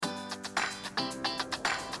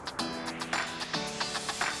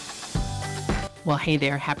Well, hey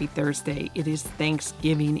there, happy Thursday. It is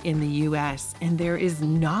Thanksgiving in the U.S., and there is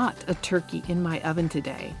not a turkey in my oven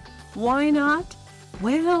today. Why not?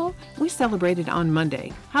 Well, we celebrated on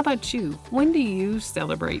Monday. How about you? When do you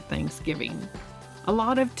celebrate Thanksgiving? A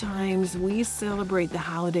lot of times we celebrate the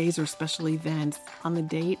holidays or special events on the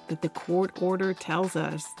date that the court order tells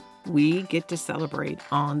us we get to celebrate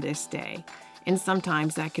on this day. And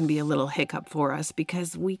sometimes that can be a little hiccup for us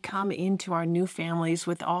because we come into our new families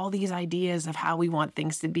with all these ideas of how we want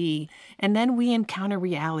things to be. And then we encounter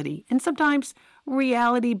reality. And sometimes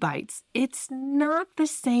reality bites. It's not the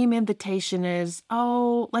same invitation as,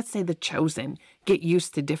 let's say The Chosen, get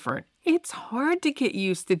used to different. It's hard to get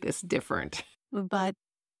used to this different. But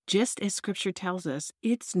just as scripture tells us,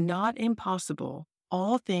 it's not impossible.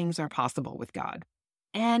 All things are possible with God.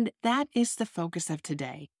 And that is the focus of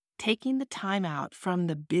today. Taking the time out from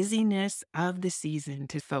the busyness of the season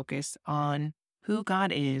to focus on who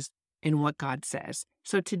God is and what God says.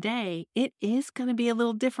 So today, it is going to be a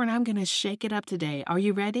little different. I'm going to shake it up today. Are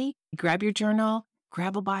you ready? Grab your journal,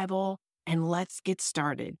 grab a Bible, and let's get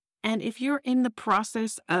started. And if you're in the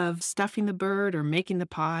process of stuffing the bird or making the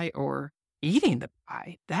pie or eating the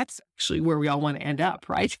pie, that's actually where we all want to end up,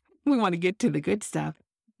 right? We want to get to the good stuff.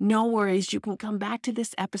 No worries. You can come back to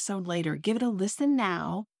this episode later. Give it a listen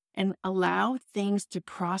now. And allow things to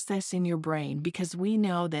process in your brain because we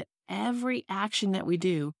know that every action that we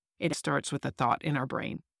do, it starts with a thought in our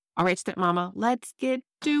brain. All right, stepmama, let's get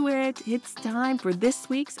to it. It's time for this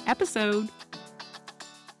week's episode.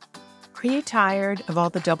 Are you tired of all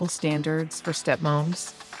the double standards for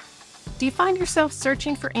stepmoms? Do you find yourself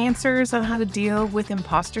searching for answers on how to deal with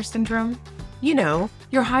imposter syndrome? You know,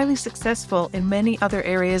 you're highly successful in many other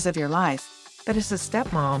areas of your life. But as a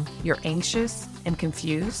stepmom, you're anxious and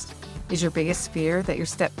confused? Is your biggest fear that your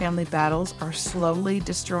stepfamily battles are slowly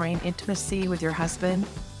destroying intimacy with your husband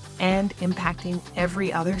and impacting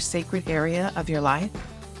every other sacred area of your life?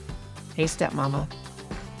 Hey, stepmama,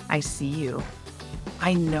 I see you.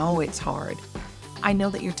 I know it's hard. I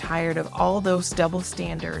know that you're tired of all those double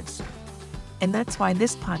standards. And that's why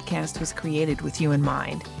this podcast was created with you in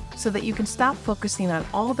mind, so that you can stop focusing on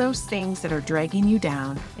all those things that are dragging you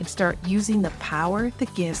down and start using the power, the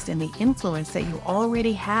gifts, and the influence that you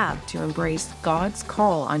already have to embrace God's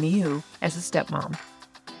call on you as a stepmom.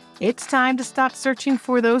 It's time to stop searching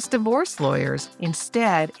for those divorce lawyers.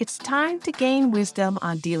 Instead, it's time to gain wisdom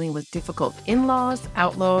on dealing with difficult in-laws,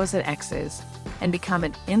 outlaws, and exes, and become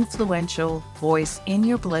an influential voice in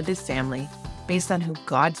your blended family based on who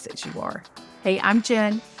God says you are. Hey, I'm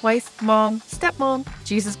Jen, wife, mom, stepmom,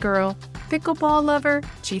 Jesus girl, pickleball lover,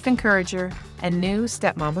 chief encourager, and new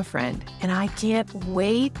stepmama friend. And I can't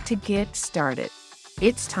wait to get started.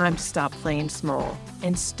 It's time to stop playing small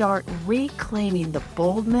and start reclaiming the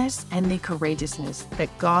boldness and the courageousness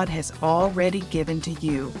that God has already given to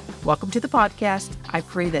you. Welcome to the podcast. I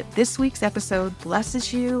pray that this week's episode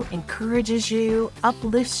blesses you, encourages you,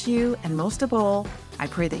 uplifts you, and most of all, I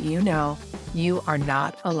pray that you know you are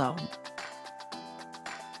not alone.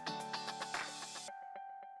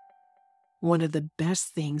 One of the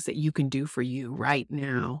best things that you can do for you right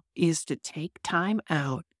now is to take time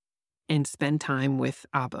out and spend time with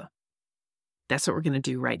Abba. That's what we're going to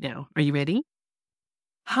do right now. Are you ready?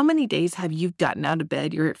 How many days have you gotten out of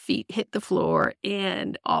bed, your feet hit the floor,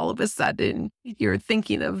 and all of a sudden you're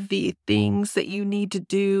thinking of the things that you need to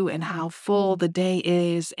do and how full the day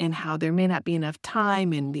is and how there may not be enough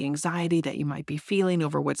time and the anxiety that you might be feeling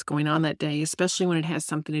over what's going on that day, especially when it has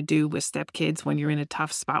something to do with stepkids when you're in a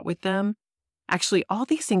tough spot with them? Actually, all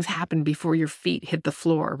these things happen before your feet hit the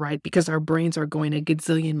floor, right? Because our brains are going a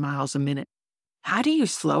gazillion miles a minute. How do you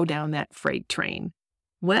slow down that freight train?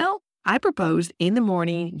 Well, I propose in the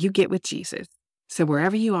morning you get with Jesus. So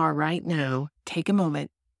wherever you are right now, take a moment,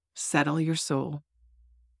 settle your soul.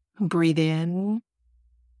 Breathe in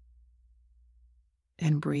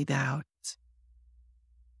and breathe out.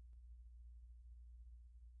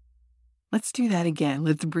 Let's do that again.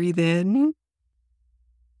 Let's breathe in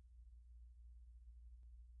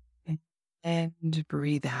and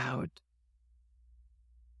breathe out.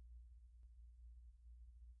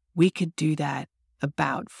 We could do that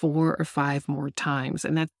about 4 or 5 more times,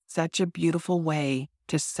 and that's such a beautiful way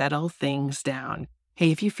to settle things down. Hey,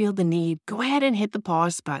 if you feel the need, go ahead and hit the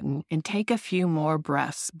pause button and take a few more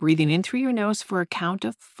breaths, breathing in through your nose for a count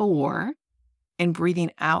of 4 and breathing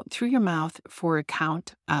out through your mouth for a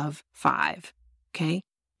count of 5. Okay?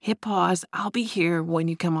 Hit pause. I'll be here when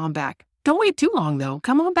you come on back. Don't wait too long, though.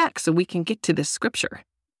 Come on back so we can get to this scripture.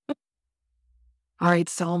 All right,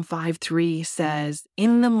 Psalm 5:3 says,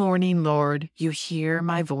 "In the morning, Lord, you hear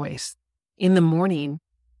my voice. In the morning,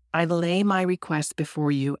 I lay my request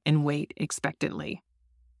before you and wait expectantly.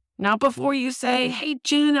 Now, before you say, hey,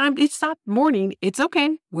 Jen, it's not morning, it's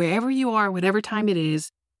okay. Wherever you are, whatever time it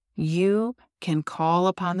is, you can call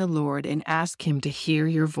upon the Lord and ask Him to hear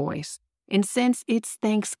your voice. And since it's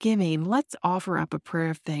Thanksgiving, let's offer up a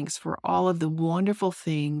prayer of thanks for all of the wonderful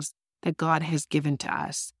things that God has given to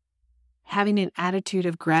us. Having an attitude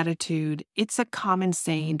of gratitude, it's a common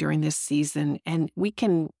saying during this season, and we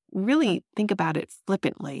can really think about it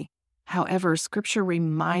flippantly. However, Scripture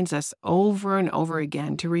reminds us over and over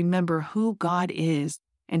again to remember who God is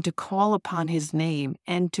and to call upon His name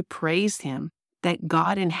and to praise Him, that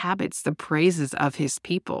God inhabits the praises of His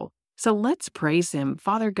people. So let's praise Him.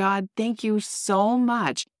 Father God, thank you so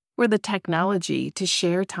much for the technology to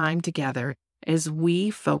share time together as we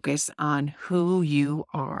focus on who you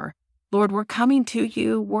are. Lord, we're coming to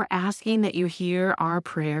you. We're asking that you hear our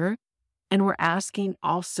prayer, and we're asking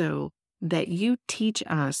also that you teach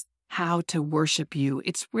us how to worship you.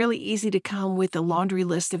 It's really easy to come with a laundry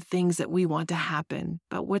list of things that we want to happen,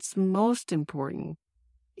 but what's most important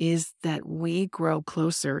is that we grow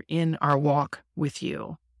closer in our walk with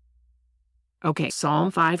you. Okay,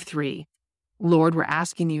 Psalm 5:3. Lord, we're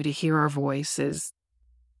asking you to hear our voices,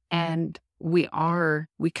 and we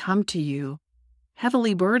come to you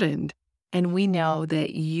heavily burdened, and we know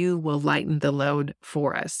that you will lighten the load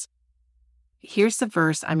for us. Here's the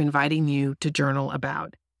verse I'm inviting you to journal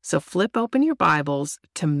about. So flip open your Bibles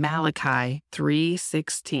to Malachi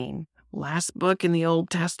 3:16, last book in the Old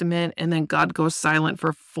Testament, and then God goes silent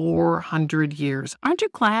for 400 years. Aren't you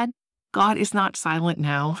glad God is not silent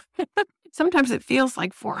now? Sometimes it feels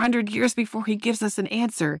like 400 years before He gives us an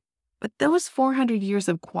answer, but those 400 years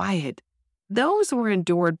of quiet, those were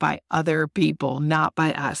endured by other people, not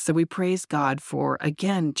by us. So we praise God for,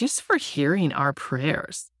 again, just for hearing our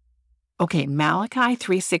prayers. Okay, Malachi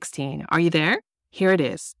 3:16. Are you there? Here it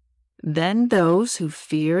is. Then those who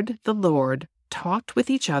feared the Lord talked with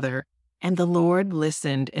each other, and the Lord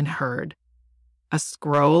listened and heard. A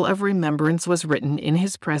scroll of remembrance was written in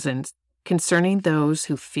His presence concerning those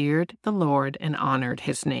who feared the Lord and honored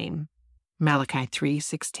His name. Malachi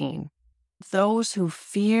 3:16. Those who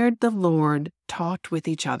feared the Lord talked with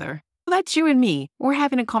each other. Well, that's you and me. We're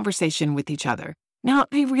having a conversation with each other. Now,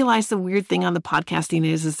 I realize the weird thing on the podcasting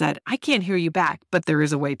is that I can't hear you back, but there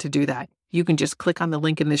is a way to do that. You can just click on the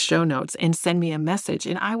link in the show notes and send me a message,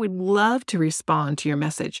 and I would love to respond to your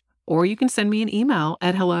message. Or you can send me an email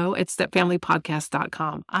at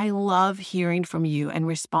hello@stepfamilypodcast.com. I love hearing from you and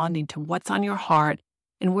responding to what's on your heart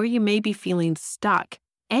and where you may be feeling stuck,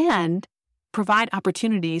 and provide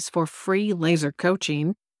opportunities for free laser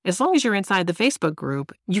coaching. As long as you're inside the Facebook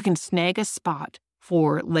group, you can snag a spot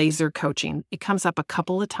for laser coaching. It comes up a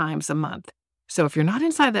couple of times a month. So if you're not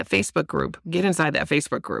inside that Facebook group, get inside that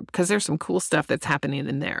Facebook group because there's some cool stuff that's happening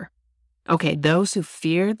in there. Okay, those who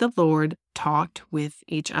feared the Lord talked with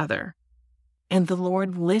each other, and the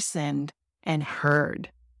Lord listened and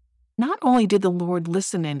heard. Not only did the Lord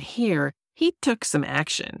listen and hear, He took some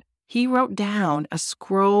action. He wrote down a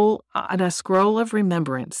scroll of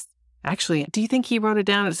remembrance. Actually, do you think He wrote it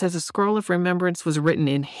down? It says a scroll of remembrance was written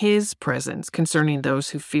in His presence concerning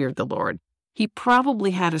those who feared the Lord. He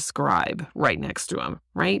probably had a scribe right next to him,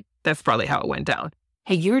 right? That's probably how it went down.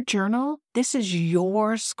 Hey, your journal, this is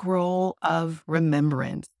your scroll of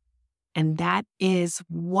remembrance. And that is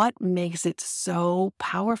what makes it so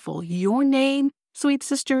powerful. Your name, sweet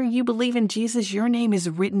sister, you believe in Jesus, your name is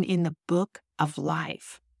written in the book of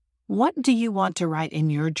life. What do you want to write in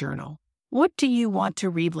your journal? What do you want to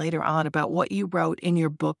read later on about what you wrote in your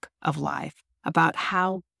book of life, about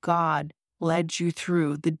how God led you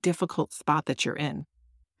through the difficult spot that you're in?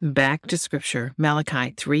 Back to Scripture,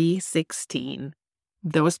 Malachi 3:16.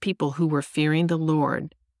 Those people who were fearing the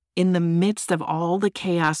Lord, in the midst of all the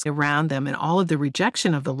chaos around them and all of the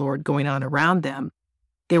rejection of the Lord going on around them,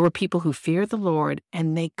 there were people who feared the Lord,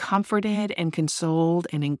 and they comforted and consoled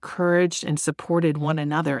and encouraged and supported one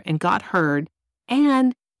another, and God heard,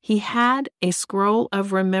 and He had a scroll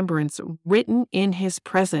of remembrance written in His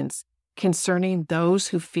presence concerning those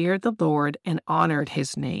who feared the Lord and honored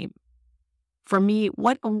His name. For me,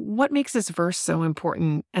 what makes this verse so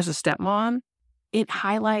important as a stepmom? It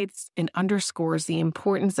highlights and underscores the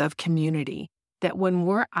importance of community, that when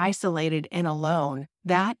we're isolated and alone,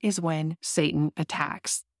 that is when Satan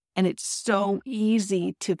attacks. And it's so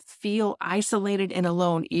easy to feel isolated and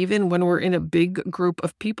alone, even when we're in a big group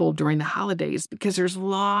of people during the holidays, because there's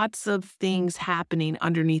lots of things happening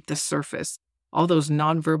underneath the surface. All those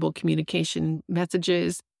nonverbal communication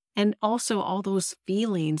messages, and also all those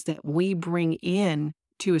feelings that we bring in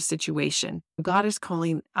to a situation. God is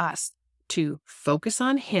calling us to focus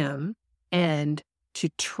on Him and to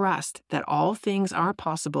trust that all things are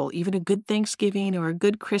possible, even a good Thanksgiving or a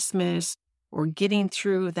good Christmas or getting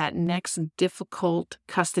through that next difficult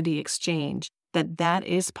custody exchange, that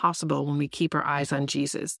is possible when we keep our eyes on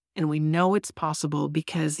Jesus. And we know it's possible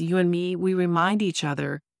because you and me, we remind each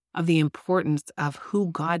other of the importance of who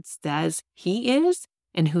God says He is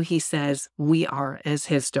and who He says we are as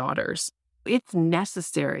His daughters. It's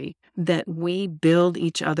necessary that we build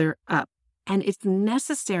each other up. And it's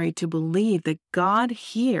necessary to believe that God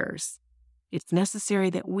hears. It's necessary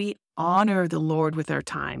that we honor the Lord with our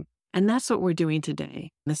time. And that's what we're doing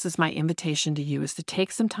today. This is my invitation to you, is to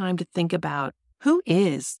take some time to think about, who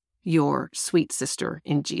is your sweet sister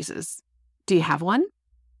in Jesus? Do you have one?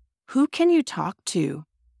 Who can you talk to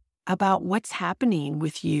about what's happening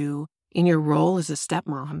with you in your role as a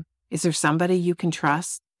stepmom? Is there somebody you can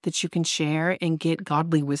trust that you can share and get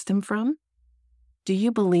godly wisdom from? Do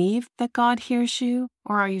you believe that God hears you,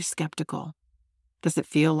 or are you skeptical? Does it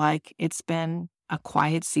feel like it's been a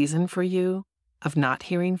quiet season for you of not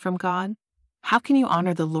hearing from God? How can you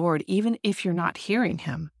honor the Lord even if you're not hearing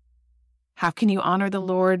Him? How can you honor the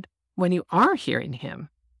Lord when you are hearing Him?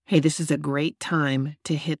 Hey, this is a great time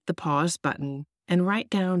to hit the pause button and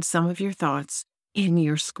write down some of your thoughts in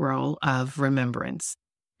your scroll of remembrance.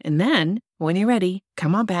 And then, when you're ready,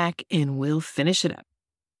 come on back and we'll finish it up.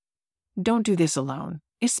 Don't do this alone,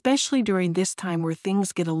 especially during this time where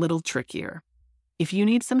things get a little trickier. If you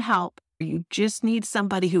need some help, or you just need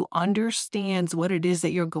somebody who understands what it is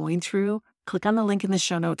that you're going through, click on the link in the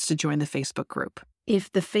show notes to join the Facebook group.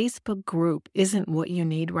 If the Facebook group isn't what you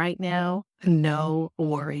need right now, no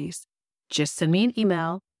worries. Just send me an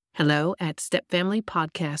email,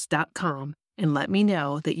 hello@stepfamilypodcast.com, and let me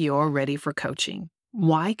know that you're ready for coaching.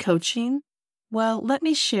 Why coaching? Well, let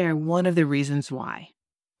me share one of the reasons why.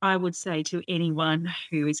 I would say to anyone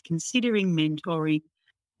who is considering mentoring,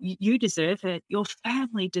 you deserve it. Your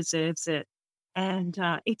family deserves it. And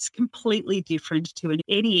it's completely different to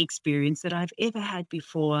any experience that I've ever had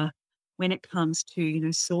before when it comes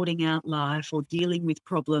to, sorting out life or dealing with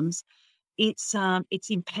problems. It's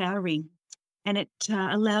empowering, and it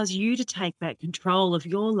allows you to take back control of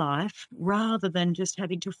your life rather than just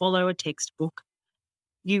having to follow a textbook.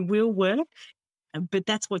 You will work, but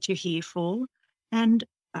that's what you're here for. And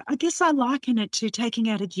I guess I liken it to taking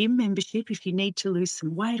out a gym membership if you need to lose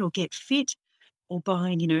some weight or get fit, or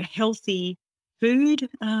buying, healthy food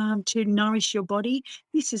to nourish your body.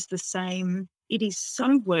 This is the same. It is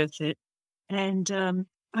so worth it. And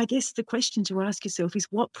I guess the question to ask yourself is,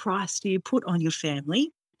 what price do you put on your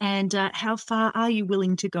family? And how far are you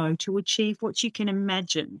willing to go to achieve what you can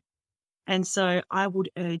imagine? And so I would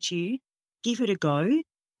urge you, give it a go.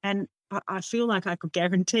 And I feel like I could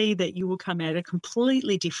guarantee that you will come out a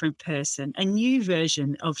completely different person, a new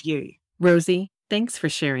version of you. Rosie, thanks for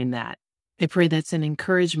sharing that. I pray that's an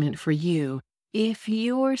encouragement for you if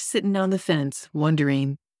you're sitting on the fence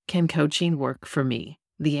wondering, can coaching work for me?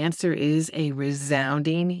 The answer is a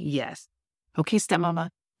resounding yes. Okay, stepmama,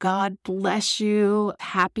 God bless you.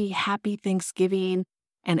 Happy Thanksgiving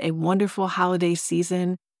and a wonderful holiday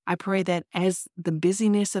season. I pray that as the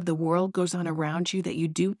busyness of the world goes on around you, that you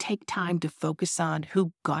do take time to focus on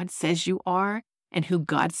who God says you are and who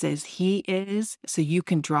God says He is, so you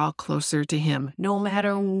can draw closer to Him, no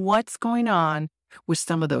matter what's going on with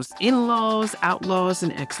some of those in-laws, outlaws,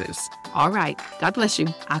 and exes. All right, God bless you.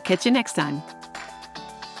 I'll catch you next time.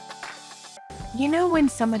 You know when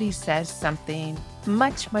somebody says something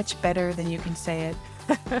much, much better than you can say it?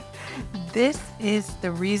 This is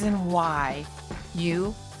the reason why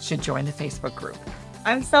you should join the Facebook group.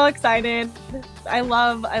 I'm so excited. I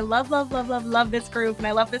love this group, and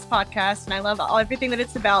I love this podcast, and I love everything that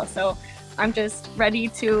it's about. So I'm just ready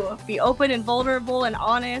to be open and vulnerable and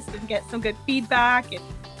honest and get some good feedback, and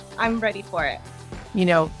I'm ready for it.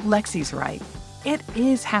 Lexi's right. It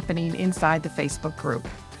is happening inside the Facebook group.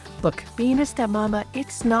 Look, being a stepmama,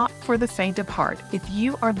 it's not for the faint of heart. If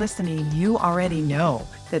you are listening, you already know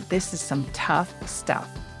that this is some tough stuff.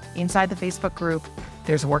 Inside the Facebook group,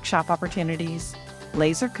 there's workshop opportunities,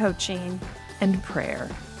 laser coaching, and prayer.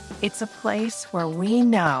 It's a place where we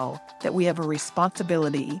know that we have a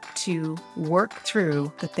responsibility to work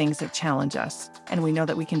through the things that challenge us. And we know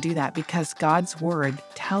that we can do that because God's word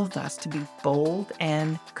tells us to be bold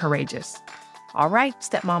and courageous. All right,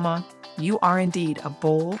 stepmama, you are indeed a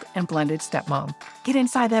bold and blended stepmom. Get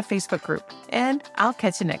inside that Facebook group, and I'll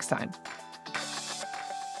catch you next time.